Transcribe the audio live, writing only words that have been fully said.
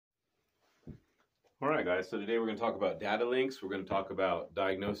All right, guys. So today we're going to talk about data links. We're going to talk about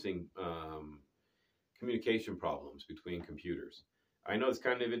diagnosing communication problems between computers. I know it's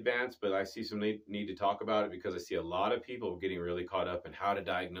kind of advanced, but I see some need to talk about it because I see a lot of people getting really caught up in how to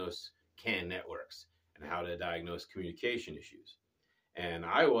diagnose CAN networks and how to diagnose communication issues. And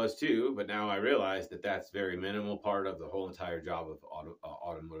I was too, but now I realize that that's very minimal part of the whole entire job of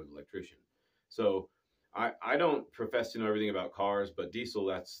automotive electrician. So I don't profess to know everything about cars, but diesel,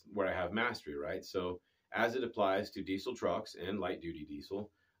 that's where I have mastery, right? So as it applies to diesel trucks and light duty diesel,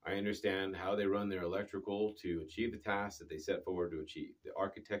 I understand how they run their electrical to achieve the tasks that they set forward to achieve, the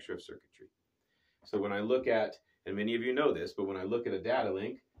architecture of circuitry. So when I look at, and many of you know this, but when I look at a data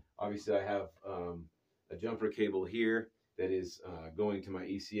link, obviously I have a jumper cable here that is going to my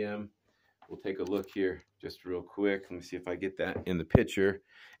ECM. We'll take a look here just real quick. Let me see if I get that in the picture.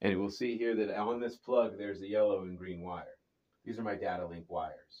 And we'll see here that on this plug, there's a yellow and green wire. These are my data link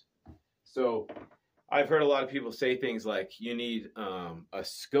wires. So I've heard a lot of people say things like you need a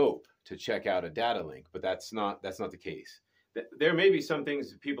scope to check out a data link, but that's not the case. There may be some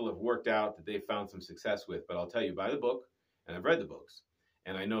things that people have worked out that they've found some success with, but I'll tell you by the book, and I've read the books,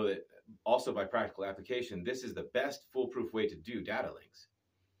 and I know that also by practical application, this is the best foolproof way to do data links.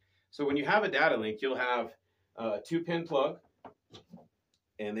 So when you have a data link, you'll have a 2-pin plug,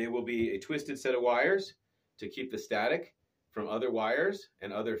 and they will be a twisted set of wires to keep the static from other wires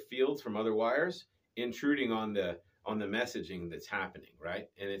and other fields from other wires intruding on the messaging that's happening, right?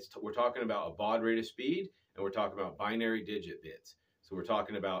 And we're talking about a baud rate of speed, and we're talking about binary digit bits. So we're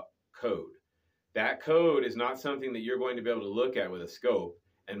talking about code. That code is not something that you're going to be able to look at with a scope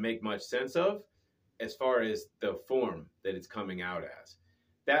and make much sense of as far as the form that it's coming out as.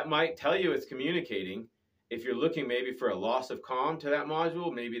 That might tell you it's communicating. If you're looking maybe for a loss of comm to that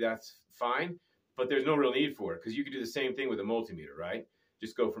module, maybe that's fine, but there's no real need for it because you could do the same thing with a multimeter, right?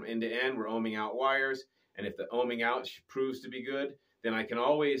 Just go from end to end. We're ohming out wires, and if the ohming out proves to be good, then I can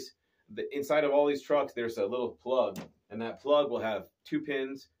always, inside of all these trucks, there's a little plug, and that plug will have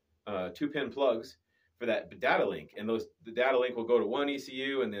 2-pin plugs for that data link, and the data link will go to one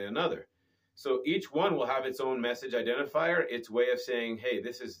ECU and then another. So each one will have its own message identifier, its way of saying, hey,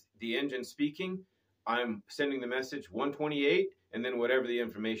 this is the engine speaking. I'm sending the message 128, and then whatever the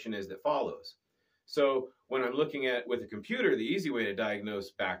information is that follows. So when I'm looking at with a computer, the easy way to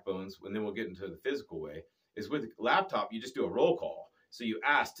diagnose backbones, and then we'll get into the physical way, is with a laptop, you just do a roll call. So you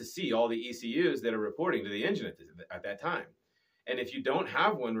ask to see all the ECUs that are reporting to the engine at that time. And if you don't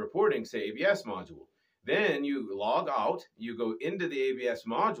have one reporting, say, ABS module, then you log out, you go into the ABS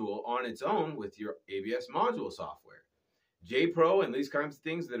module on its own with your ABS module software. JPro and these kinds of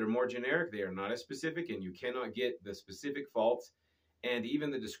things that are more generic, they are not as specific, and you cannot get the specific faults, and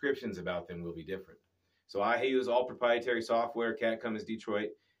even the descriptions about them will be different. So I use all proprietary software, CAD-COM is Detroit,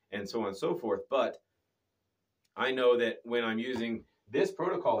 and so on and so forth, but I know that when I'm using this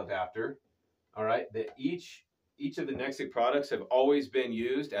protocol adapter, all right, that each of the Nexic products have always been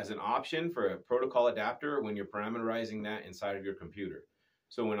used as an option for a protocol adapter when you're parameterizing that inside of your computer.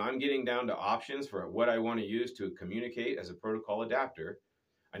 So when I'm getting down to options for what I want to use to communicate as a protocol adapter,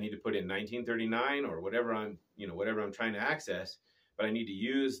 I need to put in 1939 or whatever I'm trying to access, but I need to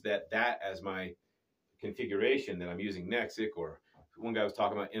use that as my configuration that I'm using Nexic, or one guy was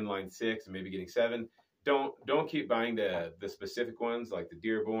talking about inline 6 and maybe getting 7. Don't keep buying the specific ones like the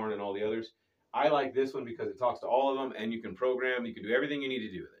Dearborn and all the others. I like this one because it talks to all of them, and you can program, you can do everything you need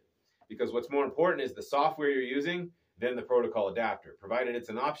to do with it. Because what's more important is the software you're using than the protocol adapter. Provided it's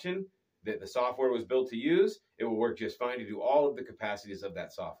an option that the software was built to use, it will work just fine to do all of the capacities of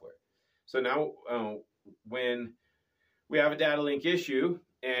that software. So now when we have a data link issue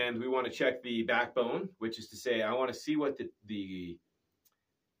and we want to check the backbone, which is to say I want to see what the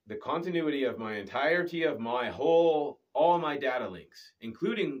continuity of my entirety of all my data links,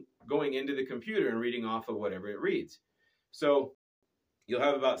 including going into the computer and reading off of whatever it reads. So you'll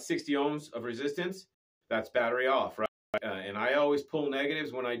have about 60 ohms of resistance. That's battery off, right? And I always pull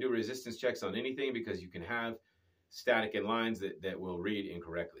negatives when I do resistance checks on anything because you can have static in lines that will read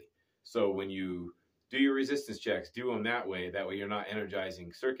incorrectly. So when you do your resistance checks, do them that way. That way you're not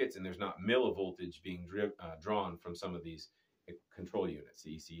energizing circuits and there's not millivoltage being drawn from some of these control units,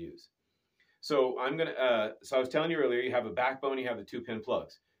 the ECUs. So so I was telling you earlier, you have a backbone, you have the 2-pin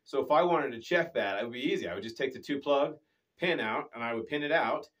plugs. So if I wanted to check that, it would be easy. I would just take the 2-plug pin out, and I would pin it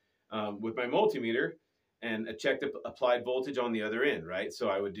out with my multimeter and check the applied voltage on the other end, right? So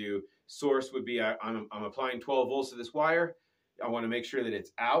I would do source would be I'm applying 12 volts to this wire. I want to make sure that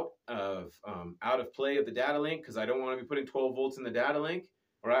it's out of play of the data link because I don't want to be putting 12 volts in the data link.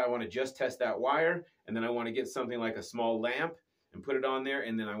 All right, I want to just test that wire, and then I want to get something like a small lamp and put it on there,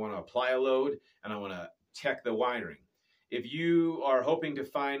 and then I want to apply a load, and I want to check the wiring. If you are hoping to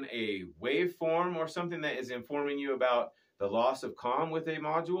find a waveform or something that is informing you about the loss of comm with a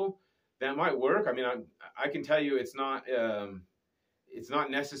module, that might work. I mean, I can tell you it's not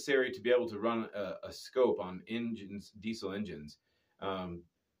necessary to be able to run a scope on engines, diesel engines.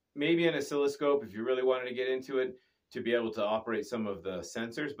 Maybe an oscilloscope if you really wanted to get into it to be able to operate some of the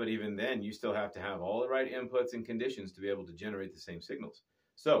sensors, but even then you still have to have all the right inputs and conditions to be able to generate the same signals.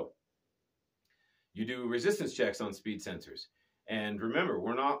 So you do resistance checks on speed sensors. And remember,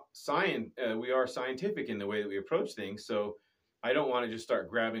 we are scientific in the way that we approach things. So I don't want to just start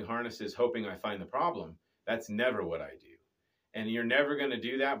grabbing harnesses hoping I find the problem. That's never what I do. And you're never going to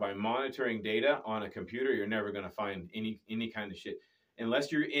do that by monitoring data on a computer. You're never going to find any kind of shit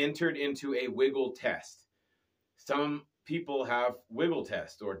unless you're entered into a wiggle test. Some people have wiggle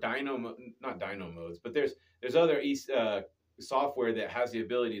tests or not dyno modes, but there's other software that has the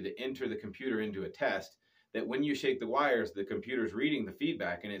ability to enter the computer into a test that when you shake the wires, the computer's reading the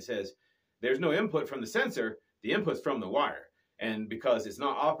feedback and it says there's no input from the sensor, the input's from the wire. And because it's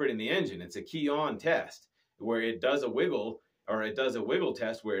not operating the engine, it's a key on test where it does a wiggle, or it does a wiggle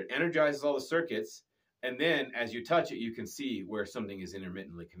test where it energizes all the circuits, and then as you touch it, you can see where something is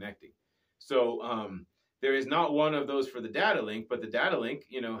intermittently connecting. So there is not one of those for the Datalink, but the Datalink,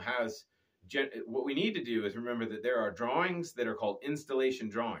 has, what we need to do is remember that there are drawings that are called installation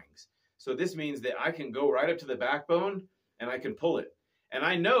drawings. So this means that I can go right up to the backbone and I can pull it. And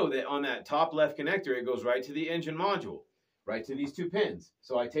I know that on that top left connector, it goes right to the engine module, right to these two pins.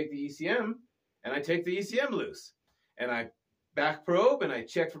 So I take the ECM and I take the ECM loose and I back probe and I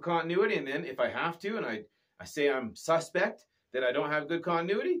check for continuity. And then if I have to, and I say I'm suspect that I don't have good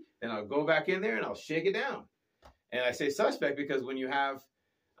continuity, then I'll go back in there and I'll shake it down. And I say suspect because when you have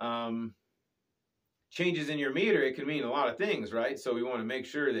changes in your meter, it can mean a lot of things, right? So we want to make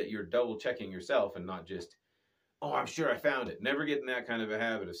sure that you're double checking yourself and not just, oh, I'm sure I found it. Never get in that kind of a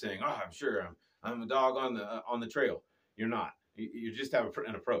habit of saying, oh, I'm sure I'm a dog on the trail. You're not. You just have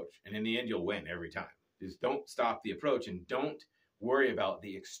an approach, and in the end, you'll win every time. Just don't stop the approach and don't worry about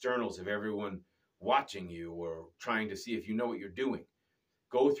the externals of everyone watching you or trying to see if you know what you're doing.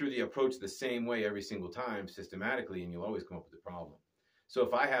 Go through the approach the same way every single time systematically, and you'll always come up with a problem. So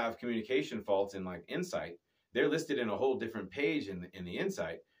if I have communication faults in like Insight, they're listed in a whole different page in the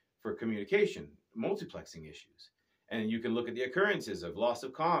Insight for communication, multiplexing issues. And you can look at the occurrences of loss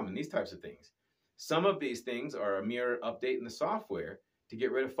of comm and these types of things. Some of these things are a mere update in the software to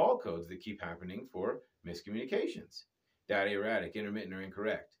get rid of fault codes that keep happening for miscommunications, data erratic, intermittent or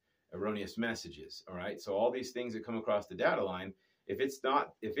incorrect, erroneous messages. All right. So all these things that come across the data line, if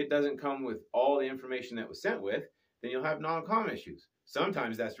it doesn't come with all the information that was sent with, then you'll have non-comm issues.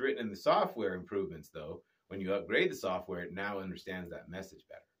 Sometimes that's written in the software improvements though. When you upgrade the software, it now understands that message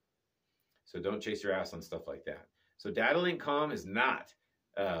better. So don't chase your ass on stuff like that. So Datalink comm is not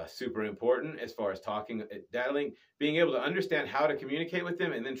super important as far as talking. Datalink, being able to understand how to communicate with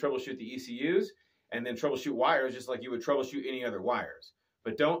them and then troubleshoot the ECUs and then troubleshoot wires just like you would troubleshoot any other wires.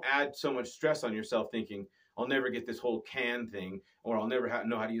 But don't add so much stress on yourself thinking, I'll never get this whole CAN thing, or I'll never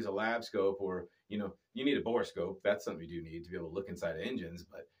know how to use a lab scope, or, you need a borescope. That's something you do need to be able to look inside of engines.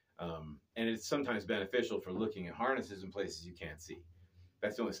 But and it's sometimes beneficial for looking at harnesses in places you can't see.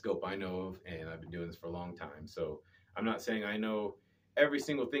 That's the only scope I know of, and I've been doing this for a long time. So I'm not saying I know every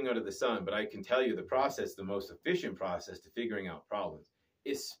single thing under the sun, but I can tell you the most efficient process to figuring out problems,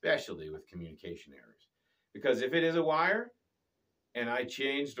 especially with communication errors. Because if it is a wire and I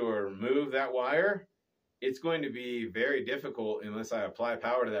changed or moved that wire, it's going to be very difficult unless I apply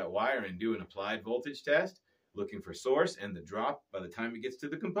power to that wire and do an applied voltage test, looking for source and the drop by the time it gets to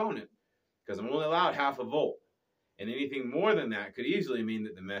the component, because I'm only allowed 0.5 volt. And anything more than that could easily mean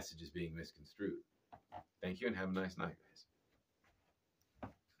that the message is being misconstrued. Thank you and have a nice night, guys.